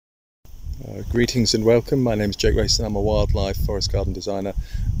Greetings and welcome. My name is Jake Rayson. I'm a wildlife forest garden designer,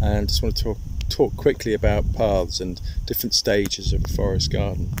 and just want to talk quickly about paths and different stages of a forest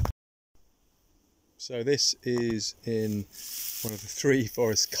garden. So this is in one of the three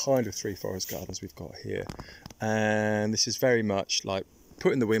forest gardens we've got here, and this is very much like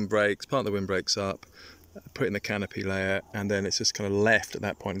putting the windbreaks, planting the windbreaks up, putting the canopy layer, and then it's just kind of left at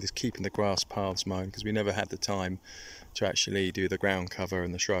that point of just keeping the grass paths mown, because we never had the time to actually do the ground cover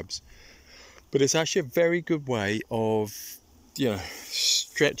and the shrubs. But it's actually a very good way of,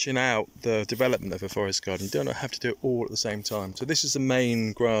 stretching out the development of a forest garden. You don't have to do it all at the same time. So this is the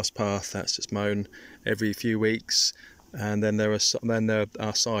main grass path that's just mown every few weeks, and then there are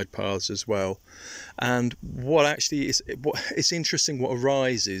side paths as well. And it's interesting what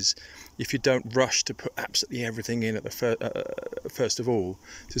arises if you don't rush to put absolutely everything in at the first of all,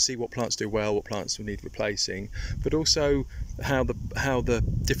 to see what plants do well, what plants will need replacing, but also how the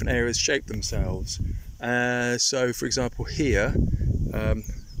different areas shape themselves. So for example here,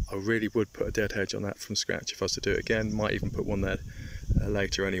 I really would put a dead hedge on that from scratch if I was to do it again. Might even put one there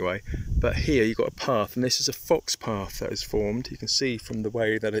later anyway. But here you've got a path, and this is a fox path that is formed. You can see from the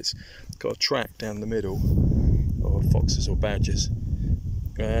way that it's got a track down the middle, or foxes or badgers.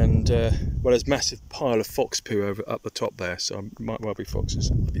 And well, there's a massive pile of fox poo up the top there, so it might well be foxes,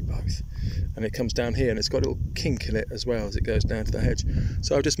 it might be both. And it comes down here, and it's got a little kink in it as well as it goes down to the hedge.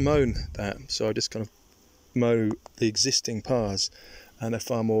 So I've just mown that, so I just kind of mow the existing paths, and they're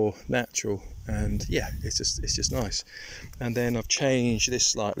far more natural, and yeah, it's just nice. And then I've changed this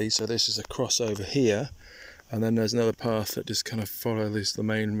slightly, so this is a crossover here, and then there's another path that just kind of follows the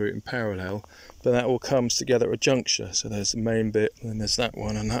main route in parallel, but that all comes together at a juncture. So there's the main bit, and then there's that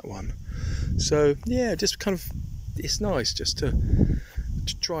one and that one. So yeah, just kind of, it's nice just to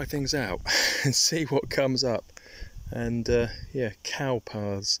try things out and see what comes up. And yeah, cow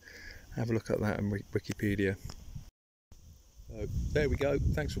paths, have a look at that on Wikipedia. So there we go,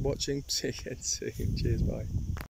 thanks for watching, see you again soon, cheers, bye.